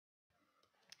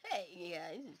Hey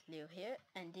guys, it's Leo here,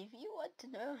 and if you want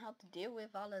to know how to deal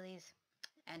with all of these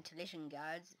anti-collision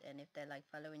guards, and if they're like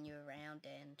following you around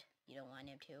and you don't want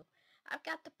them to, I've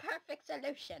got the perfect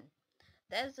solution.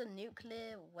 There's a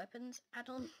nuclear weapons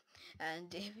add-on,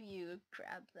 and if you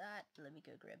grab that, let me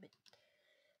go grab it.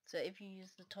 So if you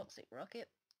use the toxic rocket,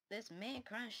 this may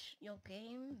crash your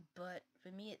game, but for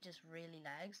me it just really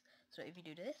lags. So if you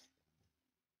do this,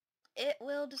 it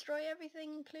will destroy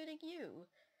everything, including you.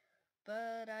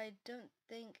 But I don't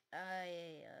think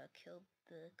I killed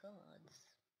the gods.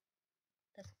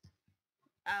 That's...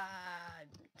 I'm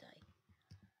gonna die.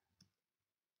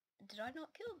 Did I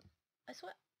not kill them? I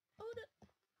swear. Oh no.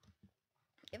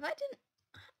 If I didn't...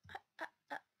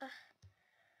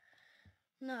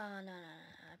 No, I'm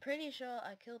pretty sure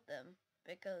I killed them.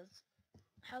 Because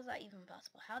how's that even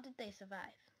possible? How did they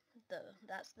survive? Though,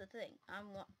 that's the thing.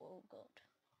 I'm what... Oh god.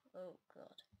 Oh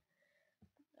god.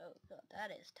 Oh god,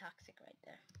 that is toxic right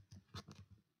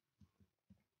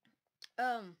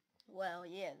there. Well,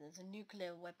 yeah, there's a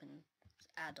nuclear weapons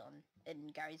add-on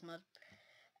in Garrys Mod,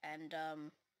 and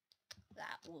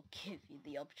that will give you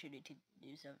the opportunity to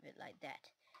do something like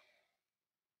that.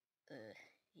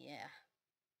 Yeah,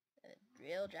 a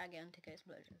real gigantic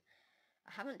explosion.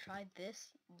 I haven't tried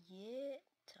this yet.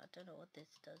 I don't know what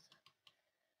this does.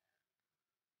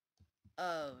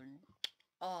 Oh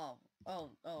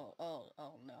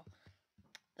no.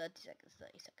 30 seconds,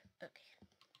 30 seconds. Okay.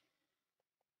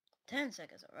 10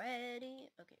 seconds already.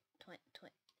 Okay, 20.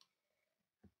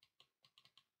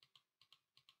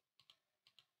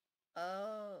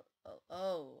 Oh,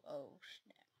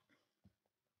 snap.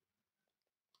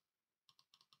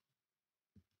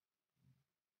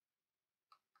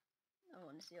 I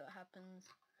want to see what happens,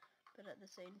 but at the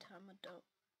same time I don't.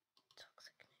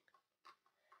 Toxic.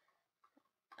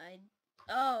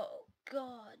 Oh,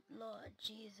 God, Lord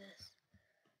Jesus.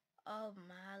 Oh,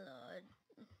 my Lord.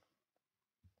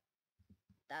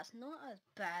 That's not as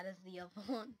bad as the other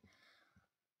one,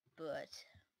 but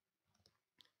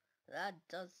that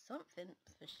does something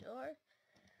for sure.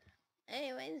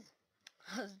 Anyways,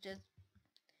 I was just...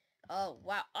 Oh,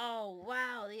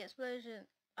 wow, the explosion.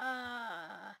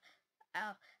 Ah,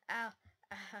 ow.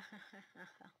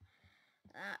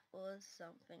 That was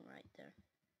something right there.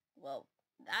 Well,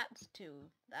 that's two.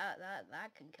 That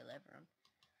can kill everyone.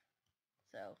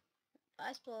 So,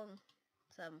 I spawn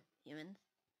some humans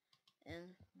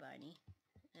and Barney,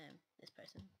 this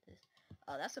person, this.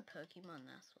 Oh, that's a Pokemon,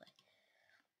 that's why.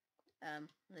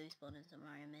 Let me spawn in some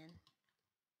Iron Man.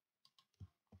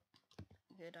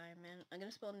 Good Iron Man. I'm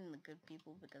gonna spawn in the good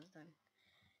people because then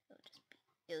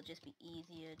it'll just be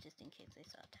easier just in case they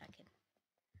start attacking.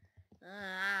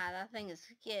 Ah, that thing is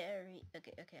scary.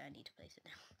 Okay, I need to place it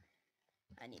now.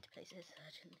 I need to place it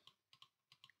urgently.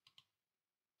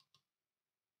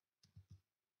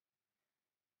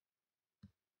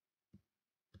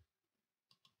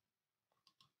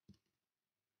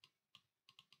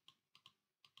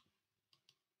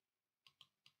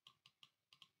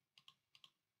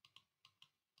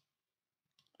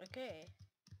 Okay.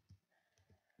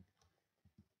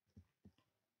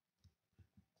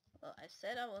 Well, I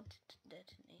said I wanted to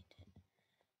detonate it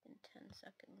in 10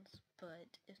 seconds,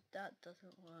 but if that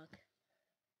doesn't work,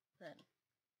 then...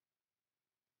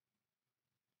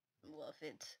 Well, if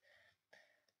it's...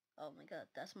 Oh my god,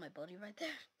 that's my body right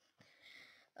there.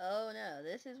 Oh no,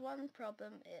 this is one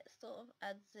problem. It sort of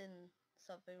adds in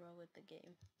something wrong with the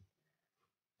game.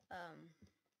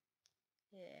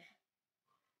 Yeah.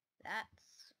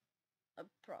 That's a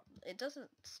problem. It doesn't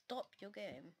stop your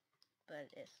game,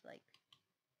 but it's like...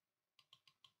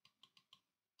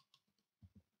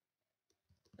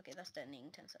 Okay, that's detonating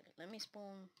in 10 seconds. Let me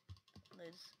spawn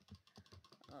loads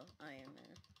of Iron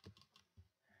Man.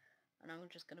 And I'm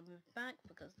just gonna move back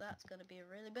because that's gonna be a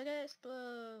really big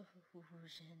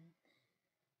explosion.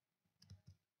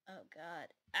 Oh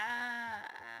god. Ah!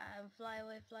 Fly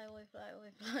away.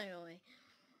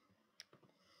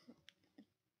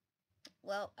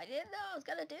 Well, I didn't know I was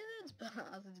gonna do this, but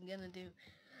I was gonna do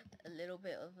a little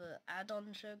bit of an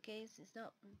add-on showcase. It's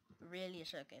not really a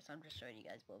showcase, I'm just showing you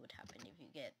guys what would happen if you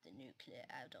get the nuclear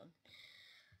add-on.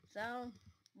 So,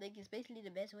 like, it's basically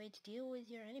the best way to deal with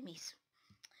your enemies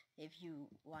if you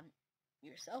want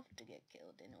yourself to get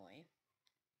killed in a way.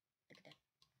 Look at that.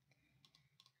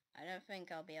 I don't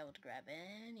think I'll be able to grab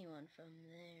anyone from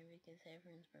there because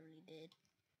everyone's probably dead.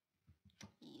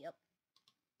 Yep.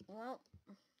 Well,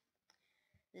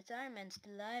 this Iron Man's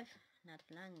still alive. Not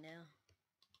for long now.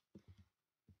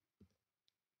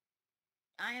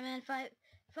 Iron Man, fight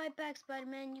back,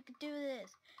 Spider-Man. You can do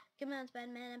this. Come on,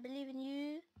 Spider-Man. I believe in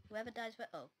you. Whoever dies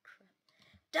first. Oh crap!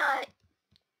 Die!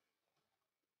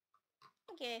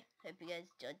 Okay, hope you guys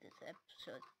enjoyed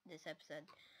this episode.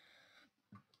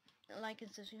 Like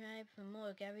and subscribe for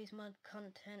more Garrys Mod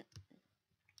content.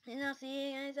 And I'll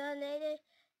see you guys all later.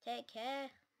 Take care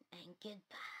and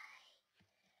goodbye.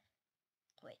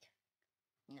 Wait.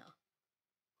 No.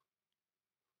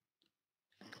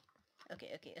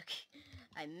 Okay.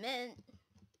 I meant...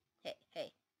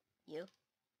 Hey. You.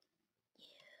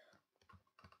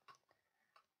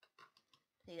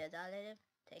 See you guys all later.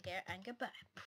 Take care and goodbye.